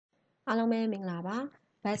အားလုံးပဲမင်္ဂလာပါ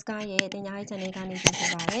Baska ရဲ့တင်ညာရေး channel ကနေကြိုဆို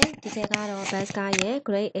ပါရစေဒီချက်ကတော့ Baska ရဲ့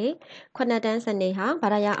grade 8ခုနှစ်တန်းစနေဟာဘာ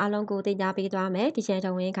သာရပ်အားလုံးကိုတင်ကြားပေးသွားမယ်ဒီချက်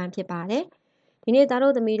တော်ဝင်ခံဖြစ်ပါတယ်ဒီနေ့သား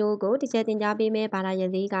တို့သမီးတို့ကိုဒီချက်တင်ကြားပေးမယ်ဘာသာရ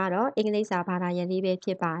ပ်လေးကတော့အင်္ဂလိပ်စာဘာသာရပ်လေးပဲဖြ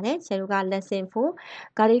စ်ပါတယ်ဆရာတို့က lesson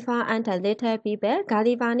 4 Gulliver and the little people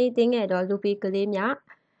Gulliver နဲ့တင်းငယ်တော်လူပီကလေးများ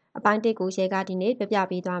အပိုင်း1ကိုရှယ်ကဒီနေ့ပြပြ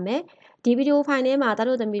ပေးသွားမယ်ဒီဗီဒီယိုဖိုင်ထဲမှာသား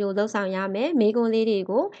တို့သမီးတို့လှုပ်ဆောင်ရမယ်မိကွန်းလေးတွေ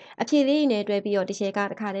ကိုအဖြေလေးနဲ့တွဲပြီးတော့ဒီရှယ်က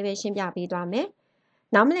တစ်ခါတည်းပဲရှင်းပြပေးသွားမယ်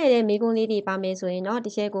နောက်မလဲတဲ့မိကွန်းလေးတွေပါမယ်ဆိုရင်တော့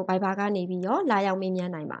ဒီရှယ်ကို Viber ကနေပြီးတော့လာရောက်မေးမြ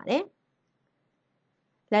န်းနိုင်ပါတယ်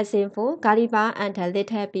Lesson 4 Gulliver and the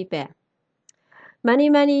little people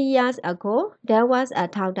Many years ago there was a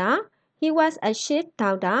doctor he was a ship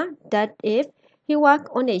doctor that if he worked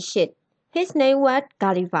on a ship his name was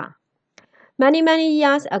Gulliver Many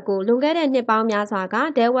years ago လွန်ခဲ့တဲ့နှစ်ပေါင်းများစွာက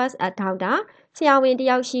there was a doctor ဆရာဝန်တစ်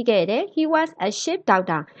ယောက်ရှိခဲ့တယ် he was a ship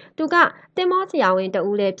doctor သူကသင်္ဘောဆရာဝန်တ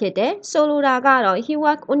ဦးလည်းဖြစ်တယ်ဆိုလိုတာကတော့ he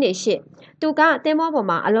worked on a ship သူကသင်္ဘောပေါ်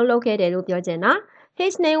မှာအလုပ်လုပ်ခဲ့တယ်လို့ပြောချင်တာ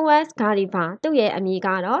his name was Gulliver သူ့ရဲ့အမည်က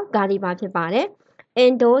တော့ Gulliver ဖြစ်ပါတယ်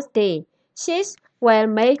in those days ships were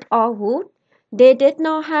made of wood they did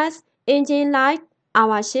not have engine like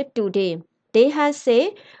our ship today they had sail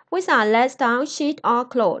which are less down sheet or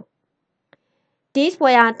cloth These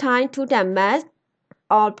were tied to the mast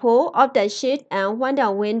or pole of the ship and when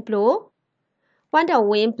the wind blew,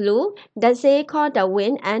 the sail caught the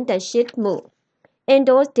wind and the ship moved. In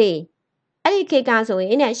those days, အဲ့ဒီခေတ်ကဆိုရ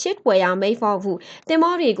င် ship were made for wood သင်္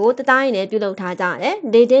ဘောတွေကိုတတိုင်းနဲ့ပြုလုပ်ထားကြတယ်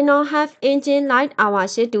They did not have engine like our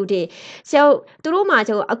ship today. So သူတို့မှာ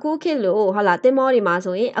ကျအခုခေတ်လို့ဟုတ်လားသင်္ဘောတွေမှာ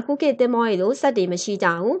ဆိုရင်အခုခေတ်သင်္ဘောတွေလို့စက်တွေမရှိကြ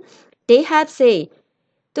ဘူး They have sail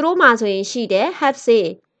သူတို့မှာဆိုရင်ရှိတယ် have sail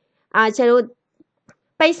ကျတို့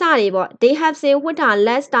ပိတ်စတွေပေါ့ they have sail with a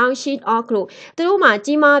less down sheet or cloth သူတို့မှာ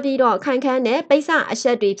ကြီးမားပြီးတော့ခိုင်ခန့်တဲ့ပိတ်စအရှ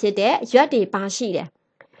က်တွေဖြစ်တဲ့ရွက်တွေပါရှိတယ်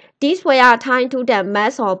these were tied to the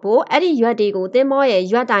mast or pole အဲ့ဒီရွက်တွေကိုသင်္ဘောရဲ့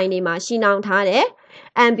ရွက်တိုင်တွေမှာရှင်းအောင်ထားတယ်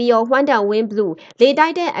and ပြီးတော့ when the wind blew လေတို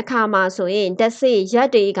က်တဲ့အခါမှာဆိုရင် the sail ရွက်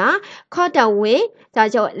တွေက caught the wind ဒါ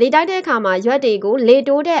ကြောင့်လေတိုက်တဲ့အခါမှာရွက်တွေကိုလေ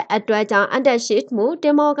တိုးတဲ့အတွက်ကြောင့် under sheet မှုသ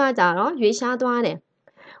င်္ဘောကကြတော့ရွေ့ရှားသွားတယ်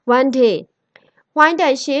one day when the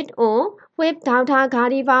sheet on with Dr.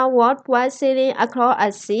 Gulliver was sailing across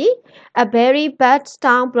a sea, a very bad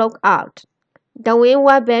storm broke out. The wind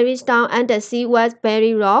was very strong and the sea was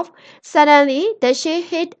very rough. Suddenly, the ship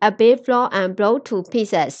hit a big floor and broke to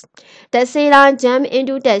pieces. The sailor jumped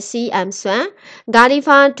into the sea and swam.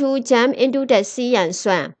 Gulliver too jumped into the sea and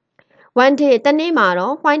swam. One day, the name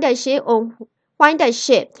when the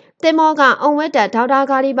ship, the moga on with the Dr.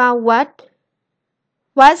 Gulliver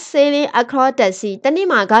was sailing across the sea တနေ့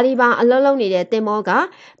မှာဂါလီဗာအလုံးလုံးနေတဲ့သင်္ဘောက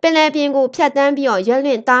ပင်လယ်ပြင်ကိုဖြတ်တန်းပြီးတော့ရွက်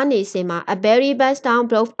လွင့်သားနေစဉ်မှာ a very bad storm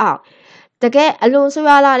broke out တကယ်အလွန်ဆိုး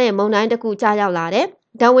ရွားလာတဲ့မုန်တိုင်းတစ်ခုကြာရောက်လာတယ်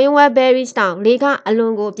The wind was very strong လေကအလွ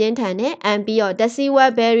န်ကိုပြင်းထန်တယ် and ပြီးတော့ the sea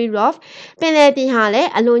was very rough ပင်လယ်ပြင်ဟာလည်း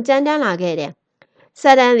အလွန်ကြမ်းတမ်းလာခဲ့တယ်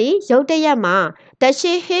Suddenly ရုတ်တရက်မှာ the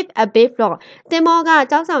ship hit a big floor သင်္ဘောက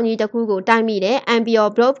ကြောက်ဆောင်ကြီးတစ်ခုကိုတိုက်မိတယ် and ပြီး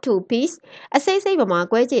တော့ broke to pieces အစိတ်စိတ်ပေါ်မှာ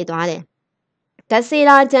ကွဲကြေသွားတယ် The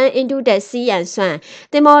sailor jumped into the sea and swam.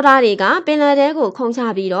 သင်္ဘောသားတွေကပင်လယ်ထဲကိုခုန်ချ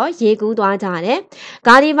ပြီးတော့ရေကူးသွားကြတယ်။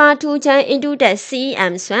 Gulliver too jumped into the sea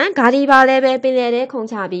and swam. Gulliver လည်းပဲပင်လယ်ထဲခုန်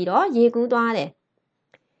ချပြီးတော့ရေကူးသွားတယ်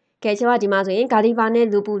။ကဲကျွန်တော်ဒီမှာဆိုရင် Gulliver နဲ့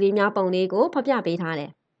လူပူလေးများပုံလေးကိုဖော်ပြပေးထားတ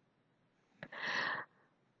ယ်။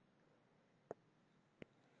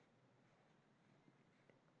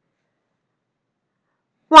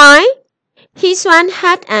 Why? He swam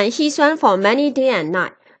hard and he swam for many days and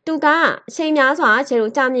nights. သူကအချိန်များစွာခြေ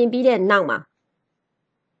လို့ကြာမြင့်ပြီးတဲ့နောက်မှာ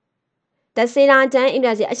The sailor jumped into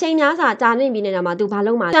the sea အချိန်များစွာကြာမြင့်ပြီးတဲ့နောက်မှာသူဘာ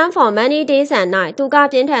လုပ်မှာ swam for many days and nights သူက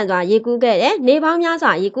ပြင်းထန်စွာရေကူးခဲ့တယ်နေပေါင်းများ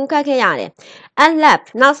စွာရေကူးခဲ့ရတယ် At last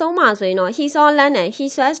နောက်ဆုံးမှာဆိုရင်တော့ he saw land and he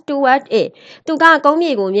swam toward it သူကကုန်း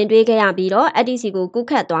မြေကိုမြင်တွေ့ခဲ့ရပြီးတော့အဲ့ဒီစီကိုကူး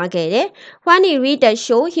ခတ်သွားခဲ့တယ် When he reached the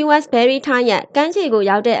shore he was very tired ကမ်းခြေကို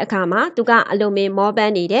ရောက်တဲ့အခါမှာသူကအလွန်မောပ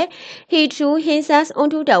န်းနေတယ် He threw himself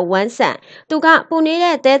onto the one side သူကပူနေ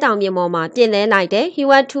တဲ့သဲတောင်ပြင်ပေါ်မှာပြင်လဲလိုက်တယ် He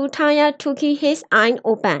was too tired to keep his eyes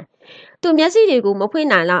open သူမျက်စိတွေကိုမဖွင့်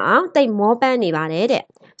နိုင်လောက်အောင်တိတ်မောပန်းနေပါတယ်တဲ့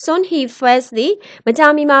Soon he fell asleep မကြာ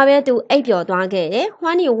မီမှာပဲသူအိပ်ပျော်သွားခဲ့တယ်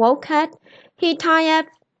When he woke up he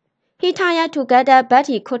tired to get up but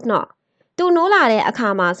he could not သူနိုးလာတဲ့အခါ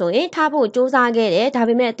မှာဆိုရင်ထားဖို့ကြိုးစားခဲ့တယ်ဒါ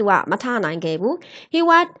ပေမဲ့သူကမထနိုင်ခဲ့ဘူး He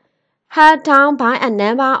was held down by a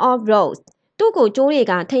number of ropes သူ့ကိုကြိုးတွေ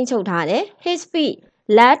ကထိန်းချုပ်ထားတယ် His feet,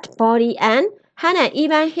 legs, body and hand and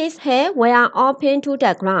even his hair were all pinned to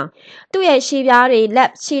the ground သူ့ရဲ့ခြေပြားတွေလ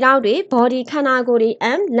က်ခြေထောက်တွေ body ခန္ဓာကိုယ်တွေ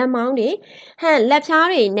and လက်မောင်းတွေ hand လက်ဖြား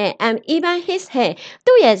တွေနဲ့ and even his hair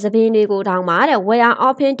သူ့ရဲ့သပင်တွေကိုတောင်မှတဲ့ were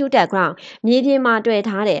all pinned to the ground မြေပြင်မှာတွေ့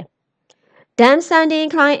ထားတယ် Then Sandy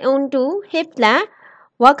climbed onto his lap,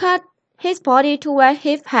 walked his body toward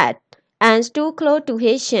his head, and stood close to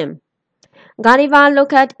his chin. Gulliver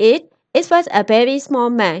looked at it. It was a very small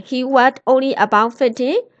man. He was only about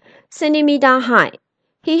 15 centimeters high.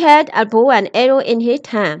 He had a bow and arrow in his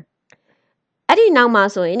hand. အဲ့ဒီနောက်မှာ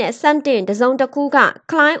ဆိုရင်ね something တစ်စုံတစ်ခုက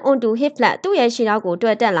climb onto his lap သူ့ရဲ့ခြေထောက်ကို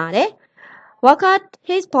တွဲတက်လာတယ် walked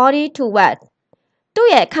his body toward သူ့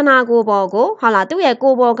ရဲ့ခန္ဓာကိုယ်ပေါ်ကိုဟုတ်လားသူ့ရဲ့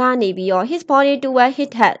ကိုယ်ပေါ်ကနေပြီးတော့ his body toward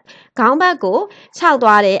his head ခေါင်းဘက်ကိုခြောက်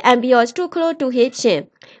သွားတယ် and ပြီးတော့ stood close to his chin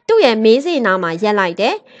သူ့ရဲ့မေးစေ့နားမှာရက်လိုက်တ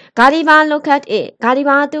ယ် Gulliver looked at it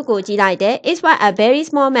Gulliver သူ့ကိုကြည့်လိုက်တယ် it was a very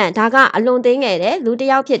small man ဒါကအလွန်သေးငယ်တဲ့လူတစ်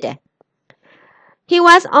ယောက်ဖြစ်တယ်He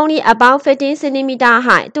was only about 15 centimeters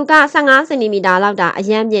high. သူက15 centimeter လောက်တာအ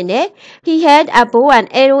ရမ်းမြင့်တယ် He had a bow and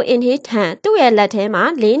arrow in his hand. သူ့ရဲ့လက်ထဲမှာ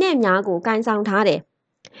လေးနဲ့မြားကိုကင်ဆောင်ထားတယ်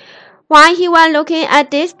While he was looking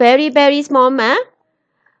at this very small man,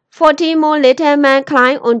 40 more little men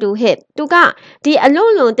climbed onto him. သူကဒီအလွ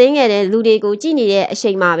န်လွန်သေးငယ်တဲ့လူတွေကိုကြည့်နေတဲ့အ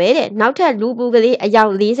ချိန်မှာပဲတဲ့နောက်ထပ်လူပူကလေးအယော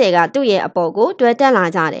က်40ကသူ့ရဲ့အပေါ်ကိုတွဲတက်လာ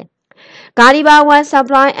ကြတယ် Gulliver was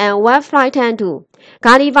surprised and was frightened too.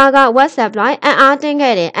 Gulliver က was surprised အံ့အားသင့်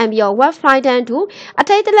ခဲ့တယ် and ပြီးတော့ was frightened too အ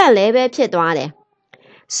ထိတ်တလန့်လည်းပဲဖြစ်သွားတယ်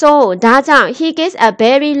So ဒါကြောင့် he gives a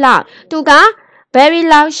very loud သူက very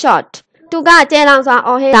loud shot သူကကျဲလောင်စွာ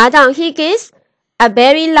အော်ဟစ်ဒါကြောင့် he gives a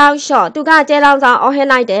very loud shot သူကကျဲလောင်စွာအော်ဟစ်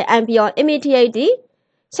လိုက်တယ် and ပြီးတော့ immediately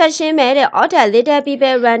ချက်ရှင်းမဲ့တဲ့ all the little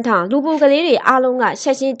people ran down လူပူကလေးတွေအားလုံးကချ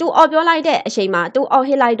က်ရှင်းသူအော်ပြောလိုက်တဲ့အချိန်မှာသူအော်ဟ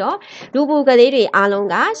စ်လိုက်တော့လူပူကလေးတွေအားလုံး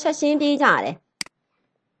ကချက်ရှင်းပြေးကြတယ်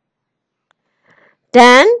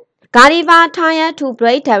Then Gulliver tried to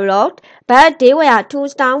break the rope, but they were too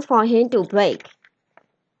strong for him to break.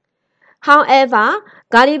 However,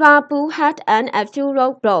 Gulliver pulled hard and a few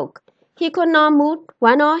ropes broke. He could not move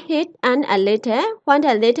one or hit and a little. When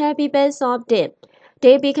the little people saw it,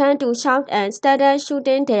 they began to shout and started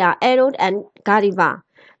shooting their arrows at Gulliver.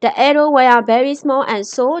 The arrows were very small and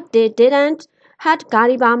so they didn't hurt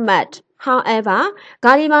Gulliver much. However,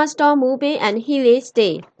 Gulliver stopped moving and he lay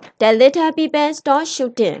still. The little people stopped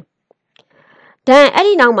shooting. Then အဲ့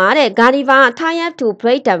ဒီနောက်မှာတဲ့ Gulliver tried to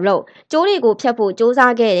break the rope. ကျိုးတွေကိုဖြတ်ဖို့ကြိုး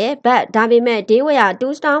စားခဲ့တယ် but ဒါပေမဲ့ they were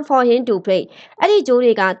too strong for him to break. အဲ့ဒီကျိုး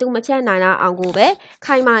တွေကသူမဖြတ်နိုင်တော့အောင်ကိုပဲ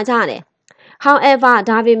ခိုင်မာကြတယ် However,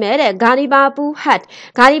 ဒါပေမဲ့တဲ့ Gulliver pulled hard.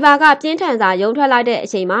 Gulliver ကပြင်းထန်စွာရုံထွက်လိုက်တဲ့အ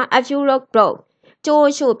ချိန်မှာ a few ropes broke. ကျိုး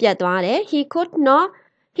ရှို့ပြတ်သွားတယ် He could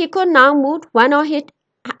not move one or hit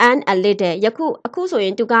and a little အခုဆိုရ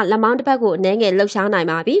င်သူကလက်မောင်းတစ်ဖက်ကိုအနည်းငယ်လှုပ်ရှားနိုင်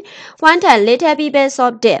ပါပြီ One the little people saw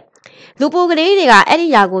it လူပူကလေးတွေကအဲ့ဒီ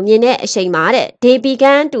ຢာကိုမြင်တဲ့အချိန်မှာတဲ့ They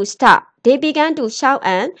began to shout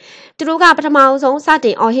and သူတို့ကပထမဆုံးစတ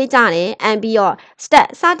င်အော်ဟစ်ကြတယ် and ပြီးတော့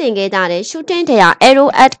စတင်ခဲ့ကြတယ် shooting their arrow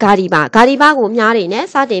at Gulliver ကိုမြားတွေနဲ့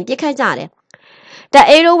စတင်ပစ်ခတ်ကြတယ် The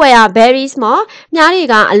arrows were very small မြားတွေ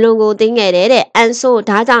ကအလွန်ကိုသေးငယ်တယ်တဲ့ and so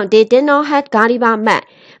ဒါကြောင့် they did not hurt Gulliver much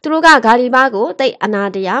သူတို့က Gulliver ကိုတိတ်အနာ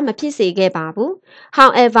တရားမဖြစ်စေခဲ့ပါဘူး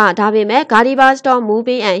However ဒါပေမဲ့ Gulliver stopped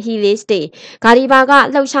moving and he lay still Gulliver က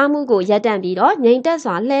လှုပ်ရှားမှုကိုရပ်တန့်ပြီးတော့ငြိမ်သက်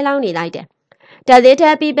စွာလှဲလောင်းနေလိုက်တယ် The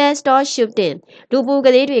little people stopped shooting လူပူက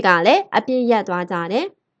လေးတွေကလည်းအပြင်းရပ်သွားကြတယ်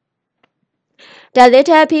The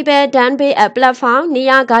little people then built a platform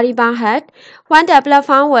near Gulliver's head. When the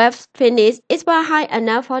platform was finished, it was high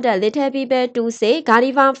enough for the little people to see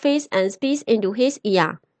Gulliver's face and speak into his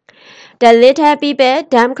ear. The little people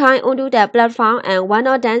then climbed onto the platform and one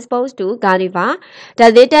of them spoke to Gulliver.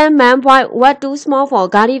 The little man's voice was too small for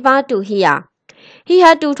Gulliver to hear. He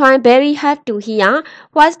had to try very hard to hear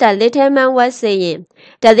what the little man was saying.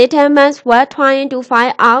 The little man was trying to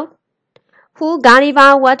find out who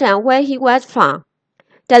Gulliver was and where he was from.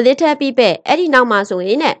 The little people အဲ့ဒီနောက်မှာဆိုရ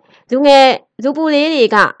င်ねလူပူလေးတွေ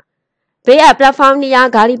ကဘေးက platform နေရာ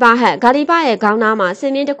Gulliver ရဲ့ခေါင်းနားမှာဆ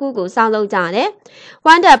င်မြင့်တစ်ခုကိုစောင့်လုပ်ကြတယ်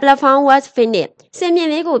When the platform was finished ဆင်မြင့်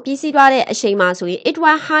လေးကိုပြီးစီးသွားတဲ့အချိန်မှာဆိုရင် it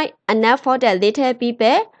was high enough for the little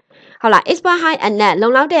people ဟုတ်လား it was high enough လုံ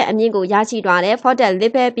လောက်တဲ့အမြင့်ကိုရရှိသွားတယ် for the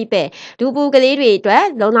little people လူပူကလေးတွေအတွက်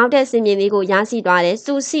လုံလောက်တဲ့ဆင်မြင့်လေးကိုရရှိသွားတယ်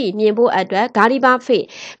Susie မြင်ဖို့အတွက် Gulliver face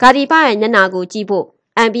Gulliver ရဲ့မျက်နှာကိုကြည့်ဖို့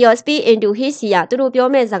and ပြီးတော့ speak into his ear သူတို့ပြော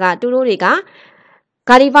မဲ့စကားသူတို့တွေက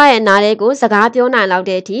Gulliver ရဲ့နားလေးကိုစကားပြောနိုင်လောက်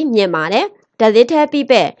တဲ့အထိမြင်ပါတယ် The little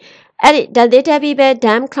people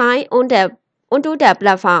then climbed onto the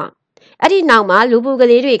platform အဲ့ဒီနောက်မှာလူပူက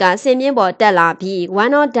လေးတွေကဆင်မြင့်ပေါ်တက်လာပြီး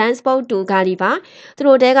One of them spoke to Gulliver သူ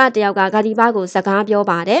တို့တဲကတယောက်က Gulliver ကိုစကားပြော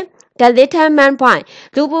ပါတယ် The little man point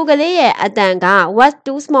လူပူကလေးရဲ့အတန်က was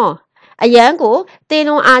too small အရန်ကိုတေ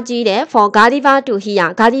လွန်အားကြီးတယ် for Gulliver to hear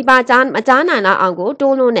Gulliver မကြားနိုင်တော့အောင်ကို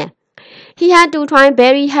တိုးလွန်းတယ် He had to try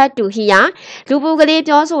very hard to hear လူပူကလေး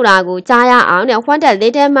ပြောဆိုတာကိုကြားရအောင်တဲ့ What the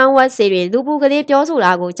little man was saying လူပူကလေးပြောဆို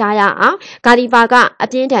တာကိုကြားရအောင်ဂါလီဗာကအ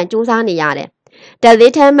ပြင်းထန်စူးစမ်းနေရတယ် The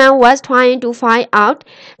little man was trying to find out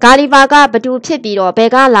ဂါလီဗာကဘသူဖြစ်ပြီးတော့ဘ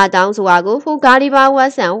ယ်ကလာတောင်းဆိုတာကို Who Gulliver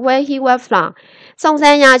was and where he was from စုံစ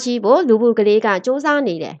မ်းရရှိဖို့လူပူကလေးကစူးစမ်း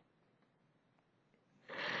နေတယ်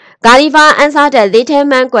Gulliver answered the little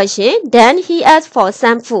man question. Then he asked for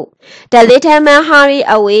some food. The little man hurried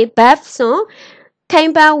away, but soon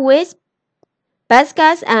came back with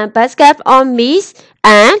baskets and baskets of meat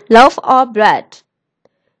and loaf of bread.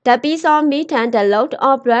 The piece of meat and the loaf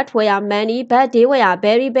of bread were many, but they were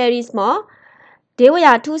very, very small. They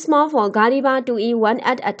were too small for Gulliver to eat one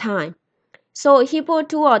at a time. So he put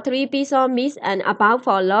 2 or 3 pieces of meat and about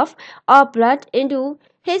 4 loaves of bread into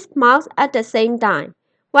his mouth at the same time.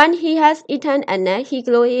 When he has eaten enough, he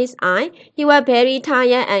closed his eyes. He was very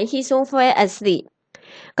tired and he soon fell asleep.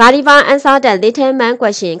 Gulliver answered the little man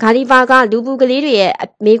question. Gulliver ကလူပူကလေးတွေရဲ့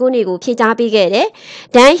မိကုန်းတွေကိုဖြေချပေးခဲ့တယ်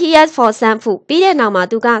Then he asked for some food. ပြီးတဲ့နောက်မှာ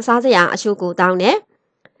သူကစားစရာအချို့ကိုတောင်းတယ်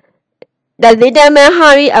The little man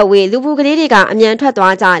hurried away. လူပူကလေးတွေကအမြန်ထွက်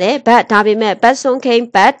သွားကြတယ် But ဒါပေမဲ့ But soon came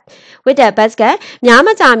back with the basket. များမ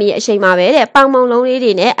ကြာမီအချိန်မှာပဲတဲ့ပေါင်မုံလုံးလေး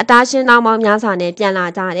တွေနဲ့အသားရှင်းတောင်းပေါင်းများစွာနဲ့ပြန်လာ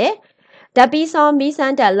ကြတယ် The piece of meat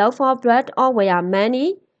and the loaf of bread all were many.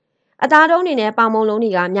 အသားတုံးတွေနဲ့ပေါင်မုံလုံး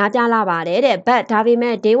တွေကများပြားလာပါတယ်တဲ့ But ဒါပေ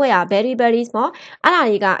မဲ့ they were very very small. အဲ့ဒါ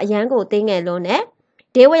တွေကအရန်ကိုသေးငယ်လွန်းတယ်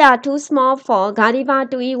They were too small for Gulliver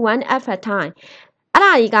to eat one at a time. အဲ့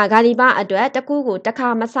ဒါတွေကဂါလီဗာအတွက်တစ်ခုကိုတစ်ခါ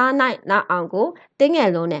မစားနိုင်လောက်အောင်ကိုသေးငယ်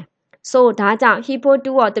လွန်းတယ် So ဒါကြောင့် he put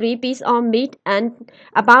 2 or 3 pieces of meat and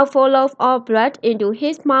about 4 loaves of bread into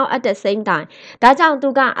his mouth at the same time. ဒါကြောင့်သူ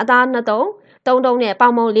ကအသား2တုံးတုံးနဲ့ပေါ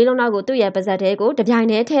င်မုံ4လုံးလောက်ကိုသူ့ရဲ့ပါးစပ်ထဲကိုတပြိုင်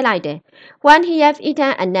တည်းထည့်လိုက်တယ် When he had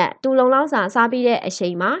eaten a nut သူလုံလောက်စာစားပြီးတဲ့အချိ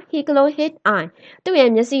န်မှာ he closed his eye သူ့ရဲ့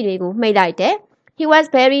မျက်စိတွေကိုမှိတ်လိုက်တယ် He was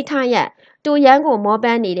very tired သူရန်ကိုမောပ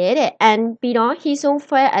န်းနေတယ်တဲ့ and ပြီးတော့ he soon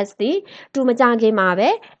fell asleep သူမကြခင်မှာပဲ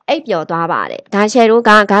အိပ်ပျော်သွားပါတယ်ဒါရှယ်တို့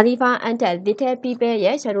က Gulliver and the Little People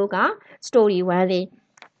ရဲ့ရှယ်တို့က story 1 လေး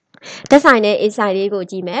သက်ဆိုင်တဲ့ insight လေးကို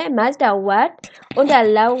ကြည့်မယ် Match the word on the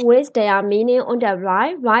left with their meaning on the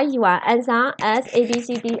right. Write your answer as A, B, C,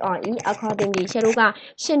 D or E accordingly. ရှယ်တို့က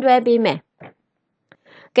ရှင်းတွဲပေးမယ်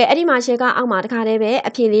ကဲအဲ့ဒီမှာရှယ်ကအောက်မှာတစ်ခါတည်းပဲ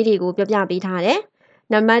အဖြေလေးတွေကိုပြောပြပေးထားတယ်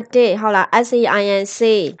နံပါတ်1ဟုတ်လား SAINC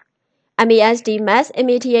MASD mass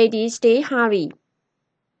MATAD stay hurry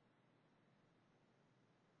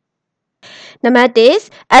နံပါတ်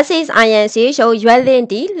1 SAINC ရှုပ်ရွက်လင့်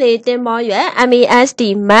တီလေတင်မောရွက် MASD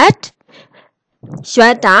mat ရွ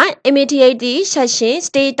က်တိုင်း MATAD ဆက်ရှင်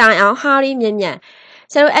stay တိုင်အောင် hurry မြင့်မြတ်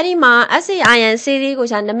ဆိုတော့အဲ့ဒီမှာ SAINC လေးကို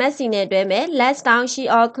ရှာနံပါတ် C နဲ့တွဲမယ် Let's down she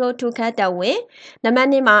or close to cut the win နံပါတ်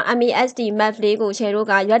2မှာ MASD mat လေးကိုရှယ်တို့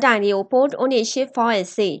ကရွက်တိုင်လေးကို put on it shift for and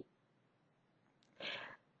say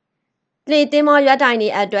လေတင်မောရွက်တိုင်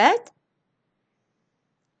လေးအတွက်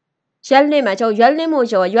ရွက်လင့်မှာကျွန်တော်ရွက်လင့်ဖို့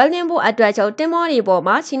ကျော်ရွက်လင့်ဖို့အတွက်ကျွန်တော်တင်မောတွေပေါ်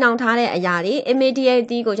မှာချီနှောင်ထားတဲ့အရာတွေ immediate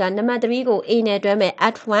ကိုကျွန်တော်နံပါတ်3ကို A နဲ့တွဲမယ်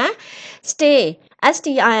at 1 stay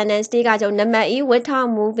STIN stay ကကျွန်တော်နံပါတ် E without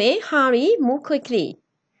moving hurry move quickly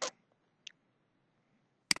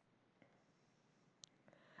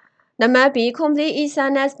နံပါတ် B complete each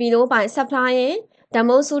sentence below by supplying the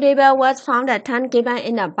most suitable words found the time given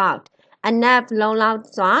in the box enough လုံလောက်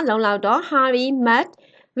စွာလုံလောက်တော့ hurry mad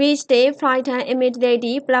we stay frightened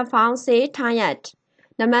immediately platform say tired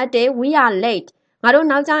နံပါတ်1 we are late ငါတို့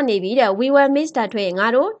နောက်ကျနေပြီတဲ့ we will miss the train ငါ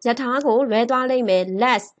တို့ရထားကိုလွဲသွားလိမ့်မယ်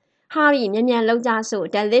let's hurry မြန်မြန်လုပ်ကြစို့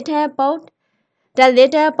the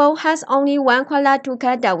little boat has only one color to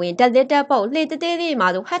cut the wind the little boat လှေသေးသေးလေးမှာ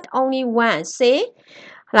ဆို had only one say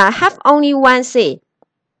လား have only one say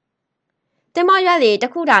တင်မောရွက်လေးတ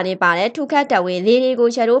စ်ခုတာနေပါတယ် to cut the wind လေးတွေကို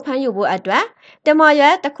ရှယ်တို့ဖမ်းယူဖို့အတွက်တင်မောရွ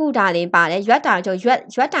က်တစ်ခုတာလေးပါတယ်ရွက်တိုင်ကျော်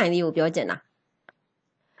ရွက်တိုင်လေးကိုပြောချင်တာ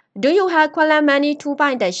Do you have color money to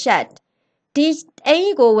buy the shirt ဒီအင်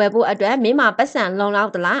ကြီးကိုဝယ်ဖို့အတွက်မင်းမပတ်စံလုံလော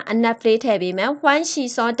က်သလား enough လေးထည့်ပေးမယ် when she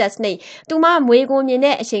saw the snake သူမမွေးကိုမြင်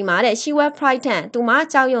တဲ့အချိန်မှာတဲ့ she was frightened သူမ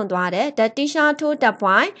ကြောက်ရွံ့သွားတယ် the teacher told the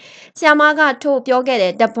boy ဆရာမကထို့ပြောခဲ့တ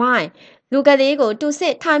ယ် the boy လူကလေးကို to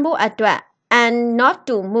sit ထိုင်ဖို့အတွက် and not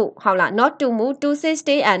to move ဟုတ်လား not to move to sit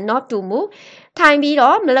stay and not to move ထိုင်ပြီး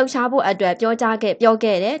တော့မလှုပ်ရှားဖို့အတွက်ပြော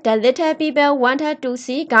ခဲ့တယ် the little people wanted to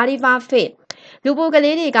see Gulliver face လူပိုက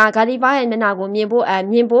လေးတွေကဂါလီဗာရဲ့မျက်နှာကိုမြင်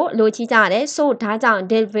ဖို့လိုချီကြတယ် so ဒါကြောင့်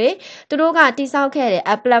David သူတို့ကတိစောက်ခဲ့တယ်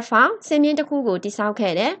a platform စင်မြင့်တစ်ခုကိုတိစောက်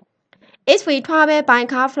ခဲ့တယ် if we travel by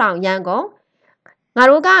car from ရန်ကုန်ငါ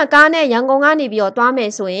တို့ကကားနဲ့ရန်ကုန်ကနေပြီးတော့သွားမ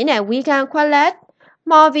ယ်ဆိုရင်တဲ့ we can collect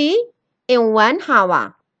movie in 1 hour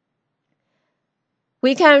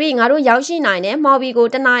we can read ငါတို့ရောက်ရှိနိုင်တယ် movie ကို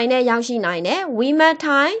တစ်နာရီနဲ့ရောက်ရှိနိုင်တယ် we met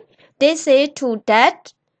time Did say to that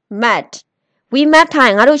mat. We map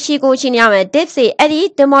time ငါတို့ရှီကိုရှင်းရမယ် Did say အဲ့ဒီ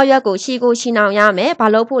တင်မောရွက်ကိုရှီကိုရှင်းအောင်ရမယ်ဘာ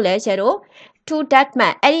လို့ဖို့လဲကျတော့ to that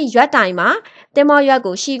mat အဲ့ဒီရွက်တိုင်မှာတင်မောရွက်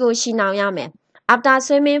ကိုရှီကိုရှင်းအောင်ရမယ် After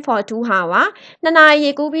swimming for 2 hours 2 နာရီ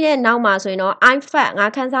ရေကူးပြီးတဲ့နောက်မှာဆိုရင်တော့ I'm fat ငါ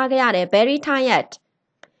ခံစားခဲ့ရတယ် very tired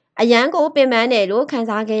အရန်ကိုပင်ပန်းတယ်လို့ခံ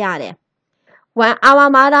စားခဲ့ရတယ် When our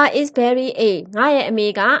mother is very ill ငါရဲ့အမေ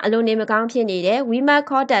ကအလိုနေမကောင်းဖြစ်နေတယ် We must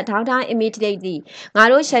call the doctor immediately ငါ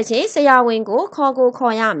တို့ချက်ချင်းဆရာဝန်ကို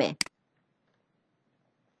ခေါ်ရမယ်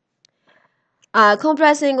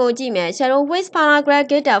compression ကိုကြည့်မယ် Shadow which paragraph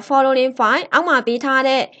get the following file အောက်မှာပေးထား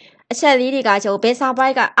တဲ့အချက်လေးတွေကကျိုးဘယ်စာပို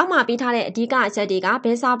က်ကအောက်မှာပေးထားတဲ့အဓိကအချက်တွေကဘ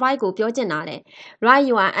ယ်စာပိုက်ကိုပြောချင်တာလဲ Write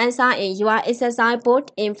your answer in your exercise board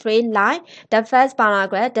in free line the first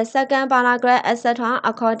paragraph the second paragraph etc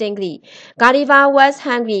accordingly Gulliver was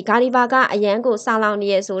hungry Gulliver ကအရန်ကိုစားလောင်နေ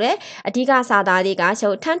ရဆိုတဲ့အဓိကစာသားတွေက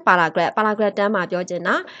ကျိုး 10 paragraph 10မှာပြောချင်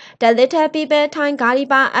တာ The little people time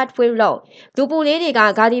Gulliver at willow လူပူလေးတွေက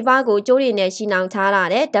Gulliver ကိုကြိုးတွေနဲ့ရှင်းအောင်ချလာ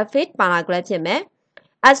တဲ့ the fifth paragraph ဖြစ်မယ်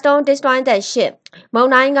A storm destroyed the ship မုန်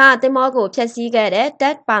တိုင်းကသင်္ဘောကိုဖျက်ဆီးခဲ့တဲ့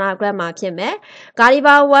that paragraph မှာဖြစ်မယ်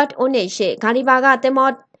Gulliver worked on a ship Gulliver ကသင်္ဘော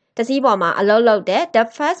တစ်စီးပေါ်မှာအလုပ်လုပ်တဲ့ the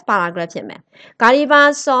first paragraph ဖြစ်မယ် Gulliver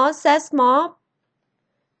saw such small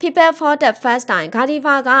people for the first time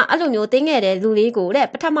Gulliver ကအဲ့လိုမျိုးသိငယ်တဲ့လူလေးကိုတဲ့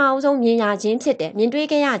ပထမအဆုံးမြင်ရခြင်းဖြစ်တယ်မြင်တွေ့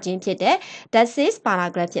ခဲ့ရခြင်းဖြစ်တဲ့ the sixth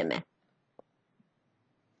paragraph ဖြစ်မယ်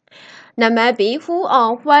နံပါတ် B who or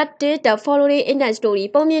what did the following in the story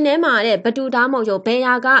ပုံမြင်ထဲမှာတဲ့ဘသူသားမဟုတ်ရောဘယ်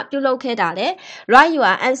ဟာကပြုလုပ်ခဲ့တာလဲ Write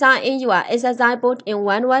your answer in your exercise board in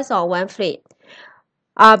one word or one phrase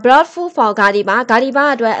brought food for Gulliver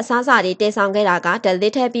အတွက်အစားအစာတွေတည်ဆောင်ခဲ့တာက the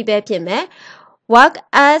little people ဖြစ်မယ် work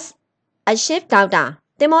as a ship doctor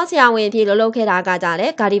သင်္ဘောဆရာဝန်အဖြစ်လုပ်ခဲ့တာကကြ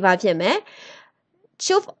တဲ့ Gulliver ဖြစ်မယ်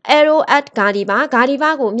Shoot arrow at Gulliver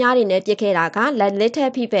ကိုမြားတွေနဲ့ပစ်ခဲ့တာက the little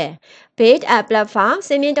people build a platform စ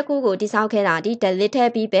င်မြင့်တစ်ခုကိုတိစောက်ခဲ့တာဒီ the little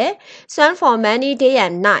people swam for many day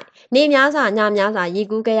and night နေများစွာညများစွာရေ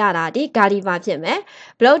ကူးခဲ့ရတာဒီ Gulliver ဖြစ်မယ်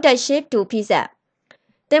blow the ship to pieces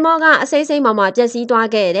သင်္ဘောကအစိမ့်စိမ့်မှပျက်စီးသွား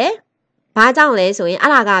ခဲ့တယ်ဘာကြောင့်လဲဆိုရင်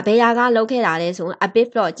အဲ့ဒါကဘယ်ရာကလုပ်ခဲ့တာလဲဆိုရင် a big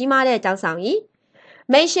float ကြီးမားတဲ့ကြောက်ဆောင်ကြီး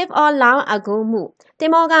Make ship all long ago မှုသ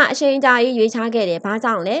င်္ဘောကအချိန်ကြာကြီးရွေးချခဲ့တယ်ဘာ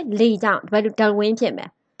ကြောင့်လဲလေကြောင့် the wind ဖြစ်မယ်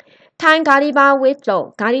Time Gulliver with flow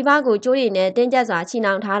Gulliver ကိုကြိုးရည်နဲ့တင်းကျပ်စွာချီ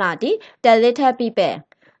နှောင်ထားတာဒီ the little people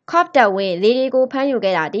cop the wind လေတွေကိုဖမ်းယူ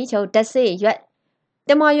ခဲ့တာဒီချုပ် the sea ရွက်သ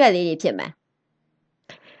င်္ဘောရွက်လေးတွေဖြစ်မယ်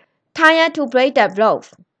Tired to break the rope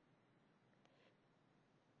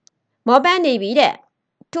မောပန်းနေပြီတဲ့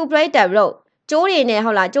to break the rope ကြိုးတွေနဲ့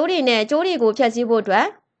ဟုတ်လားကြိုးတွေကိုဖျက်ဆီးဖို့အတွက်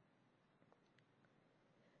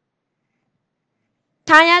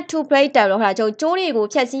Tired to break the rope ဟာကျိုးတွေကို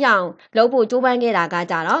ဖျက်ဆီးအောင်လုပ်ဖို့ကြိုးပမ်းခဲ့တာက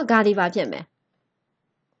ကြတော့ Gulliver ဖြစ်မယ်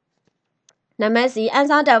နံပါတ် C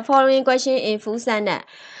answer the following question in full sentence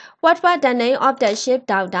What was the name of the ship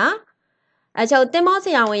doctor အကျိုးသင်္ဘောဆ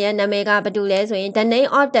ရာဝန်ရဲ့နာမည်ကဘာတူလဲဆိုရင် The name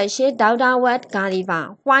of the ship doctor was Gulliver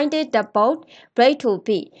Why did the boat break to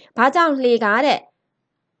pieces ဘာကြောင့်လှေကားတဲ့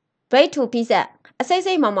break to pieces အစိမ့်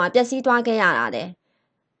စိမ့်မှပျက်စီးသွားခဲ့ရတာလဲ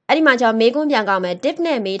အဲ့ဒီမှာကျတော့မေးခွန်းပြန်ကောက်မယ် dip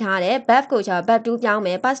နဲ့မေးထားတယ် verb ကိုကျတော့ verb 2ပြောင်းမ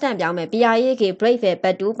ယ် past tense ပြောင်းမယ် BRAK break ပဲ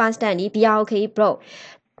verb 2 past tense ဒီ BROK broke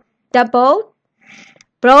the boat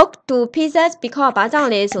broke to pieces because ဘာကြော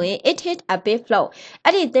င့်လဲဆိုရင် it hit a big float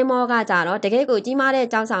အဲ့ဒီသင်္ဘောကကြတော့တကယ်ကိုကြီးမားတဲ့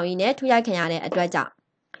ကြောက်ဆောင်ကြီးနဲ့ထူရိုက်ခံရတဲ့အတွက်ကြောင့်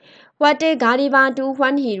What did Gulliver do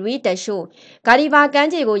when he reached the shore Gulliver ကမ်း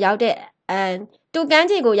ခြေကိုရောက်တဲ့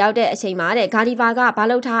အချိန်မှာတဲ့ Gulliver ကဘာ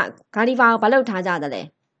လုပ်ထားကြတယ်လဲ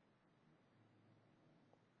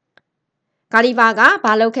Gulliver က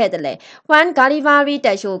ဘာလုပ်ခဲ့တယ်လဲ When Gulliver reached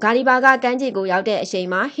the shore Gulliver ကကမ်းခြေကိုရောက်တဲ့အချိန်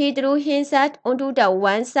မှာ he threw himself onto the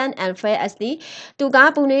warm sand and fell asleep သူက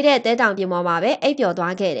ပူနေတဲ့တဲတောင်ပြင်ပေါ်မှာပဲအိပ်ပျော်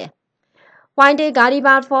သွားခဲ့တယ် Why did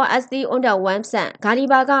Gulliver fall asleep on the warm sand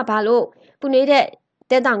Gulliver ကဘာလို့ပူနေတဲ့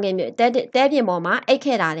တဲတောင်ပြင်ပေါ်မှာအိပ်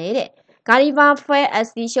ခဲ့တာလဲတဲ့ Gulliver fell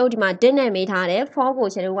asleep ရှုပ်ဒီမှာ did နဲ့မေးထားတယ် fall ကို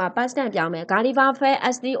ကျွန်တော်က past tense ပြောင်းမယ် Gulliver fell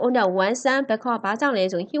asleep on the warm sand because ဘာကြောင့်လဲ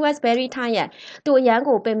ဆိုရင် he was very tired သူအရန်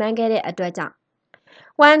ကိုပင်ပန်းခဲ့တဲ့အတွက်ကြောင့်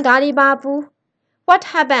When Gulliver what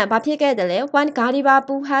happened ဘာဖြစ်ခဲ့တယ်လဲ When Gulliver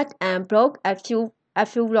had and broke a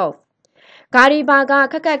few ropes Gulliver က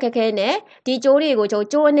ခက်ခဲနဲ့ဒီကြိုးတွေကို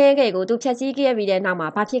ကြိုးအနှဲငယ်ကိုသူဖြတ်စည်းခဲ့ပြီးတဲ့နောက်မှာ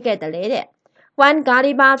ဘာဖြစ်ခဲ့တယ်လဲတဲ့ When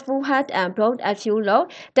Gulliver had and broke a few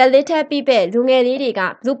ropes the little people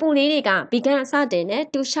လူပူလေးတွေက began စတင်နဲ့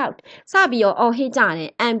to shout စပြီးတော့အော်ဟစ်ကြတယ်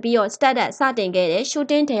and ပြီးတော့ started စတင်ခဲ့တယ်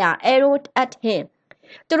shooting their arrows at him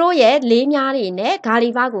သူတို့ရဲ့လေးများတွေနဲ့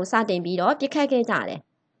Gulliver ကိုစတင်ပြီးတော့ပစ်ခတ်ခဲ့ကြတယ်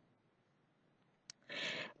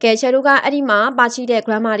ကဲချေတို့ကအဲ့ဒီမှာပါရှိတဲ့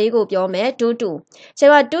grammar လေးကိုပြောမယ်တူတူချေ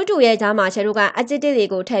တို့ကတူတူရဲ့ကြားမှာချေတို့က adjective တွေ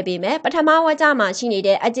ကိုထည့်ပေးမယ်ပထမဝါကျမှာရှိနေ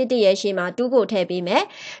တဲ့ adjective ရဲ့ရှေ့မှာတူကိုထည့်ပေးမယ်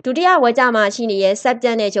ဒုတိယဝါကျမှာရှိနေတဲ့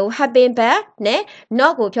subject နဲ့ချေတို့ have been bad နဲ့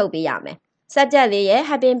not ကိုဖြုတ်ပေးရမယ် subject လေးရဲ့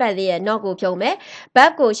have been bad လေးရဲ့ not ကိုဖြုတ်မယ်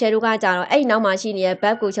verb ကိုချေတို့ကကြတော့အဲ့နောက်မှာရှိနေတဲ့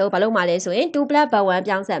verb ကိုချေတို့ဘာလုပ်မှာလဲဆိုရင် 2 plus verb 1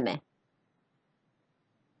ပြောင်းဆက်မယ်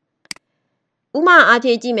ဥမာအားဖြ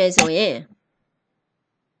င့်ကြည့်မယ်ဆိုရင်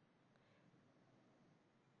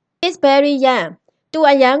is very young သူ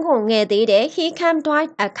အရန်ကိုငယ်သေးတယ် he can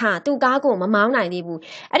drive a car သူကားကိုမမောင်းနိုင်သေးဘူး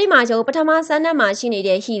အဲ့ဒီမှာကျုပ်ပထမစနက်မှာရှိနေ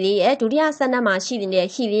တဲ့ he လေးရဲ့ဒုတိယစနက်မှာရှိနေတဲ့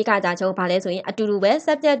he လေးကကြကျုပ်ဘာလဲဆိုရင်အတူတူပဲ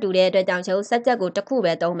subject တူတဲ့အတွက်ကြောင့်ကျုပ် subject ကိုတစ်ခု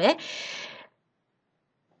ပဲသုံးမယ်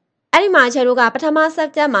အဲ့ဒီမှာကျတို့ကပထမ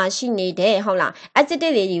subject မှာရှိနေတဲ့ဟုတ်လား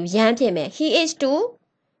adjective လေးယူရမ်းဖြစ်မယ် he is too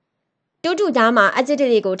တူသားမှာ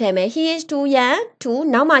adjective လေးကိုထည့်မယ် he is too young to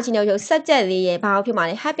နောက်မှရှိနေရုပ် subject လေးရဲ့ဘာလို့ဖြစ်မှာ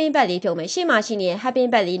လဲ have been bad လေးဖြုတ်မယ်ရှေ့မှာရှိနေတဲ့ have been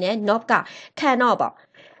bad လေးနဲ့ not က cannot ပေါ့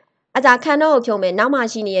အဲ့ဒါ cannot ကိုဖြုတ်မယ်နောက်မှ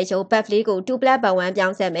ရှိနေတဲ့ရုပ် bad လေးကို 2 plus verb 1ပြော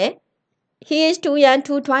င်းဆက်မယ် he is too young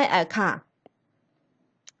to drive a car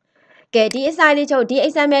ကဲဒီအစာလေးချုပ်ဒီ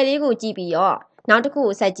example လေးကိုကြည့်ပြီးတော့နောက်တစ်ခု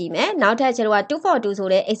ကိုဆက်ကြည့်မယ်နောက်ထပ်ကျွန်တော်က2 for 2ဆို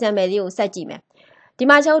တဲ့ example လေးကိုဆက်ကြည့်မယ်ဒီ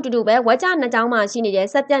မှာကျွန်တော်တူတူပဲဝါကျနှစ်ကြောင်းမှာရှိနေတဲ့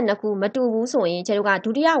subject နှစ်ခုမတူဘူးဆိုရင်ကျွန်တော်က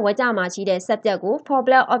ဒုတိယဝါကျမှာရှိတဲ့ subject ကို for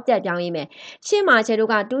plus object ပြောင်းရေးမယ်ရှေ့မှာကျွန်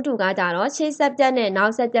တော်ကတူတူကကြတော့ရှေ့ subject နဲ့နော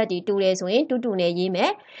က် subject တွေတူတယ်ဆိုရင်တူတူနဲ့ရေးမ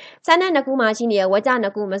ယ်စနက်နှစ်ခုမှာရှိနေတဲ့ဝါကျနှ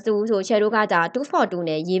စ်ခုမတူဘူးဆိုကျွန်တော်ကကြ2 for 2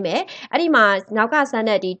နဲ့ရေးမယ်အဲ့ဒီမှာနောက်ကစန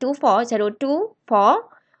က်ဒီ2 for ကျွန်တော်2 for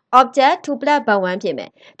object 2 plus verb 1ဖြစ်မယ်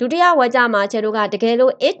ဒုတိယဝါကျမှာကျွန်တော်ကတကယ်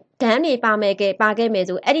လို့ it ဒန်းတွေပါခဲ့မယ်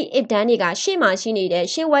ဆိုအဲ့ဒီ it ဒန်းတွေကရှေ့မှာရှိနေတဲ့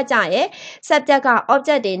ရှေ့ဝါကျရဲ့ subject က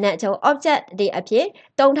object တွေနဲ့ကျွန်တော် object တွေအဖြစ်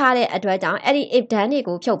တုံးထားတဲ့အတွက်ကြောင့်အဲ့ဒီ it ဒန်းတွေ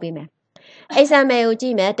ကိုဖြုတ်ပေးမယ် example ကိုကြ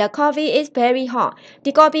ည့်မယ် the coffee is very hot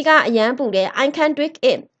ဒီ coffee ကအရန်ပူတယ် I can't drink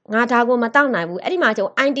it ငါဒါကိုမတောက်နိုင်ဘူးအဲ့ဒီမှာကျွန်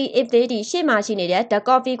တော် id if လေးဒီရှေ့မှာရှိနေတဲ့ the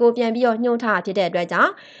coffee ကိုပြန်ပြီးတော့ညှို့ထားဖြစ်တဲ့အတွက်ကြော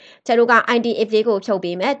င့်ကျွန်တော်က id if လေးကိုဖြုတ်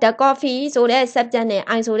ပေးမယ် the coffee ဆိုတဲ့ subject နဲ့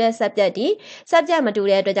I ဆိုတဲ့ subject ဒီ subject မတူ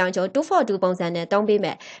တဲ့အတွက်ကြောင့်ကျွန်တော်2 for 2ပုံစံနဲ့သုံးပေးမ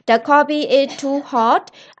ယ် the coffee is too hot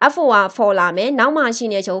for လာမယ်နောက်မှရှိ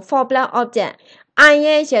နေကျွန်တော် for plus object I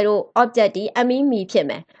ရဲ့ကျွန်တော် object ဒီ me ဖြစ်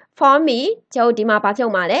မယ် for me ကျွန်တော်ဒီမှာဘာဖြု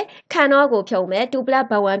တ်မှာလဲ cannot ကိုဖြုတ်မယ်2 plus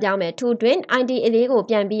verb 1ပြောင်းမယ် to drink id အလေးကို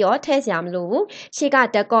ပြန်ပြီးတော့ထည့်စရာမလိုဘူးရှေ့က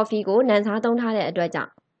the coffee ကိုနန်းစားသုံးထားတဲ့အတွက်ကြော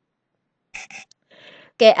င့်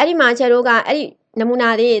ကဲအဲ့ဒီမှာကျွန်တော်ကအဲ့ဒီနမူနာ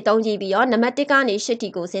လေးသုံးကြည့်ပြီးတော့နံပါတ်1ကနေ8ထိ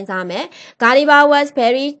ကိုစဉ်းစားမယ် Gulliver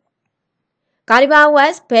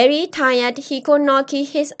was very tired he could not keep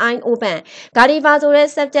his eye open Gulliver ဆိုတဲ့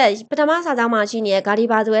subject ပထမစာကြောင်းမှာရှိနေတဲ့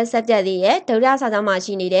Gulliver ဆိုတဲ့ subject လေးရဲ့ဒုတိယစာကြောင်းမှာ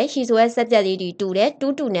ရှိနေတဲ့ he ဆိုတဲ့ subject လေးဒီတူတယ်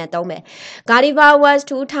တူနဲ့သုံးမယ် Gulliver was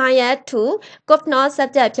too tired to could not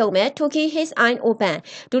subject ဖြုတ်မယ် to keep his eye open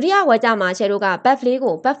ဒုတိယဝါကျမှာရှယ်တို့က verb လေး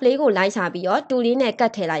ကိုလိုက်ချပြီးတော့တူလေးနဲ့က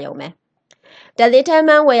တ်ထည့်လိုက်ရုံပဲThe little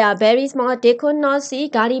men were very small. They could not see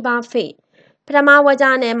Gulliver's face. ပထမဝါကျ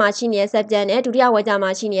နဲ့မှာရှိနေတဲ့ subject နဲ့ဒုတိယဝါကျ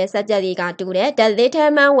မှာရှိနေတဲ့ subject တွေကတူတယ် The little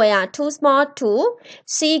men were too small to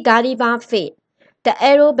see Gulliver's face. The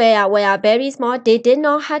arrow bears were very small. They did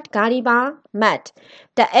not hurt Gulliver much.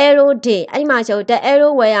 The arrow did. အဲ့မှာကျ The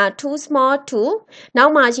arrow were too small to နော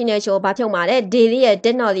က်မှာရှိနေကျဘာဖြုတ်မှာလဲ They လေးရဲ့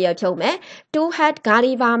did not လေးရဖြုတ်မယ် To hurt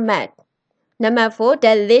Gulliver much. Number 4,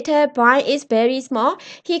 the little boy is very small.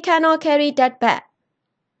 He cannot carry that bag.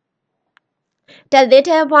 The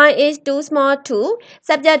little boy is too small to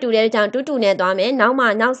subject တူတဲ့ကြောင့်တူနဲ့သွားမယ်နော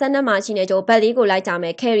က်စနက်မှာရှိနေကြဘက်လေးကိုလိုက်ကြမ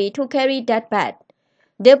ယ် carry to carry that bag.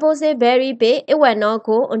 Deposit very big. It will not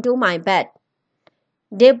go into my bag.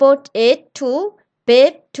 Deposit it too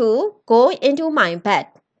big to go into my bag.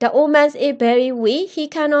 The old man is very weak. He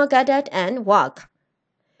cannot get up and walk.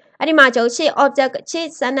အဲ့ဒီမှာကျုပ်ရှေ့ object ရှေ့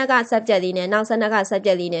စနက်က subject လေးနဲ့နောက်စနက်က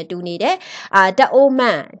subject လေးနဲ့တူနေတယ်the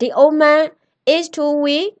old man is too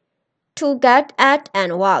weak to get out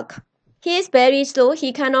and walk he is very slow he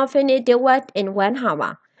cannot finish the work in 1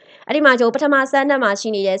 hour အဲ့ဒီမှာကျုပ်ပထမစနက်မှာရှိ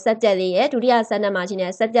နေတဲ့ subject လေးရဲ့ဒုတိယစနက်မှာရှိနေ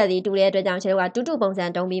တဲ့ subject လေးတူတဲ့အတွက်ကြောင့်ကျွန်တော်ကတူပုံစံ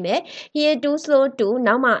တုံးပြီးမယ် he is too slow to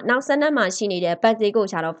နောက်စနက်မှာရှိနေတဲ့ verb လေးကို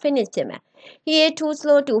ခြာတော့ finish ဖြစ်မယ် he is too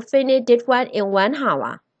slow to finish the work in 1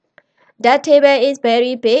 hour That table is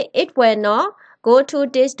very big. It will not go to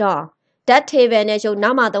this door. That table နဲ့ကျွန်တော်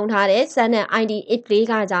နောက်မှာသုံးထားတဲ့စနက် id it လေး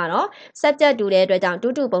ကကြတော့ subject တူတဲ့အတွက်ကြောင့်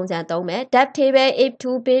တူပုံစံသုံးမယ် That table is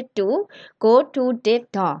too big to go to this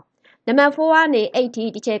door. Number 4ကနေ8ထိ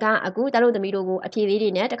ဒီချက်ကအခုတလို့သမီးတို့ကိုအဖြေလေးတွေ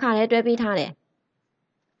နဲ့တစ်ခါတည်းတွဲပေးထားတယ်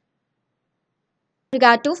ဒီက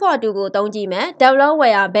2 for 2ကိုသုံးကြည့်မယ် Develop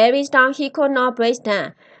were very strong. He could not break down.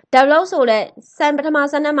 develop ဆိုတဲ့ပထမ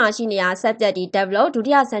စနက်မှာရှိနေတာ subject ဒီ develop ဒု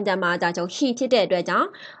တိယစနက်မှာကြာကျုံ he ဖြစ်တဲ့အတွက်ကြောင့်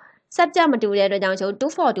subject မတူတဲ့အတွက်ကြောင့်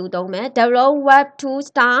2 for 2သုံးမယ် the road web to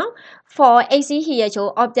star for AC he ရဲ့ချို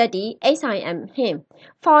object ဒီ HIM him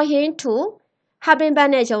for him to having bad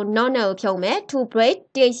နဲ့ချို not နဲ့ကိုဖြုံမယ် to break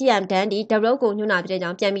THM တန်းဒီ the road ကိုညွှန်းတာဖြစ်တဲ့ကြော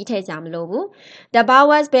င့်ပြန်ပြီးထည့်ကြမလို့ဘူး the boy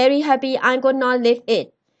was very happy I could not leave it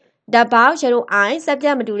the bow ရှယ်တို့ I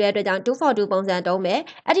subject မတူတဲ့အတွက်ကြောင့်2 for 2ပုံစံသုံးမယ်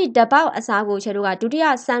အဲ့ဒီ the bow အစားကိုရှယ်တို့ကဒုတိယ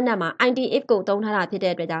စမ်းနံမှာ int if ကိုသုံးထားတာဖြစ်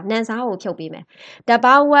တဲ့အတွက်ကြောင့်နံစားကိုဖြုတ်ပေးမယ် the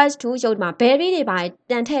bow was to ရှုပ်မှာ very တွေပါ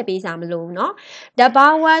ပြန်ထည့်ပေးစားမလို့เนาะ the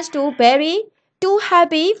bow was to very too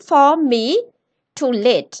happy for me to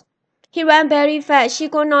lit he ran very fast she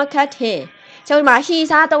could not catch him ရှုပ်မှာ he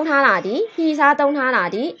စားသုံးထားတာဒီ he စားသုံးထားတာ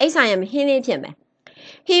ဒီ HIM ဟင်းလေးဖြစ်မယ်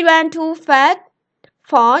he ran too fast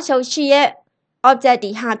for ရှုပ် she ရဲ့object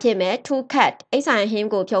ဒီဟာဖြစ်မယ် to cat HIM him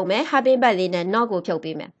ကိုဖြုတ်မယ် having bad လေးနဲ့ not ကိုဖြုတ်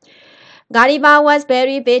ပေးမယ် Gulliver was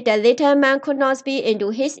very big the little man could not speak into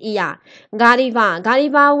his ear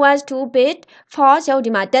Gulliver was too big for ရှုပ်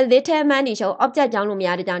ဒီမှာ the little man ဒီရှုပ် object ကြောင်းလို့မရ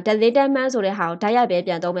တဲ့ကြောင့် the little man ဆိုတဲ့ဟာကိုဓာတ်ရိုက်ပဲ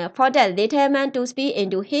ပြန်သုံးမယ် for the little man to speak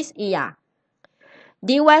into his ear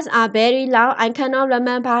These words are very loud I cannot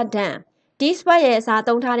remember them This word ရဲ့အစား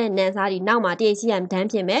သုံးထားတဲ့နံစားဒီနောက်မှာ THM ဒန်း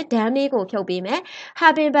ဖြစ်မယ်ဒန်းလေးကိုဖြုတ်ပေးမယ်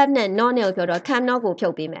having bad နဲ့ not နဲ့ကိုဖြုတ်တော့ can not ကိုဖြု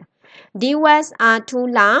တ်ပေးမယ် These words are too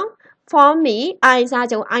long for me I စား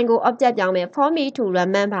ကြုံ I ကို object ပြောင်းမယ် for me to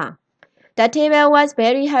remember The table was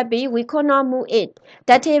very heavy we could not move it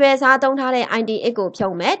The table စားသုံးထားတဲ့ int it ကိုဖြု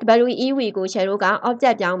တ်မယ် we ကို share တို့က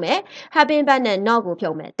object ပြောင်းမယ် having bad နဲ့ not ကိုဖြု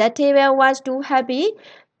တ်မယ် The table was too heavy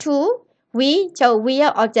to we ချုပ် we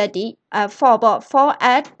ရဲ့ object ဒီ for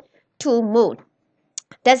at to move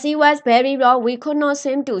The sea was very rough we could not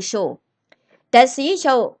seem to show The sea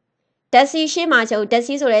ချုပ် The sea ရှေ့မှာချုပ် The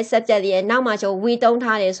sea ဆိုတဲ့ subject ရဲ့နောက်မှာချုပ် we သုံး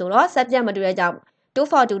ထားတယ်ဆိုတော့ subject မတူတဲ့ကြောင့်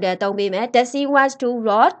2 for 2တဲ့သုံးပေးမယ် The sea was too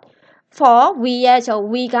rough for we ရဲ့ချုပ်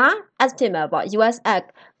we က estimate ပေါ့ US act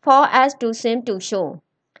for us to seem to show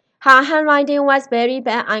Her handwriting was very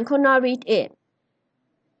bad I could not read it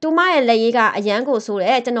သူမရဲ့လက်ရေးကအရန်ကိုဆို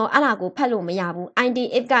တဲ့ကျွန်တော်အဲ့ဒါကိုဖတ်လို့မရဘူး int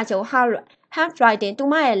if ကချုပ် handwriting သူ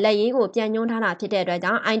မရဲ့လက်ရေးကိုပြန်ညွှန်းထားတာဖြစ်တဲ့အတွက်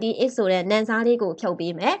ကြောင့် int if ဆိုတဲ့နံစားလေးကိုဖြုတ်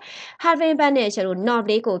ပေးမယ် having bad နဲ့ရှယ်လို့ not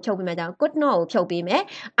လေးကိုဖြုတ်ပေးမယ်ကြောင့် could not ကိုဖြုတ်ပေးမယ်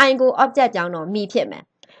I ကို object ကြောင်းတော့ me ဖြစ်မယ်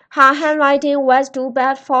Her handwriting was too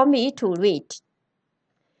bad for me to read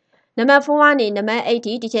နံပါတ်4ကနေနံပါတ်8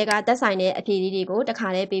ထိဒီချက်ကသက်ဆိုင်တဲ့အဖြေလေးတွေကိုတစ်ခါ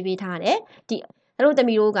တည်းပေးထားတယ်ဒီတို့သ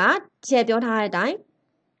မီးတို့ကချဲပြောထားတဲ့အတိုင်း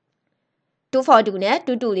2 for 2နဲ့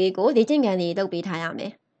2 2လေးကိုလေ့ကျင့်ခန်းလေးလုပ်ပေးထားရမ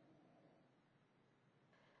ယ်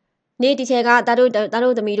နေ့ဒီချက်ကတာ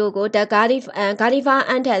တို့သမီးတို့ကို the Gulliver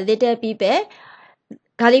and the little people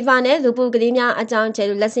Gulliver နဲ့လူပုကလေးများအကြောင်းကျဲ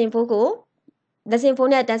လို့ lesson 4ကို lesson 4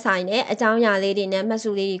နဲ့တက်ဆိုင်တဲ့အကြောင်းအရာလေးတွေနဲ့မှတ်စု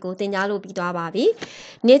လေးတွေကိုသင်ကြားလို့ပြီးသွားပါပြီ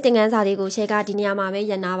နေ့သင်ခန်းစာလေးကိုရှယ်ကဒီနေရာမှာပဲ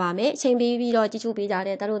ရပ်နာပါမယ်အချိန်ပြီးတော့ကြည့်ရှုပေးကြ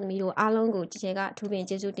တဲ့တာတို့သမီးတို့အားလုံးကိုဒီချက်ကအထူးပင်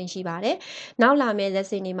ကျေးဇူးတင်ရှိပါတယ်နောက်လာမယ့်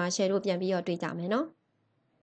lesson တွေမှာရှယ်တို့ပြန်ပြီးတော့တွေ့ကြမယ်နော်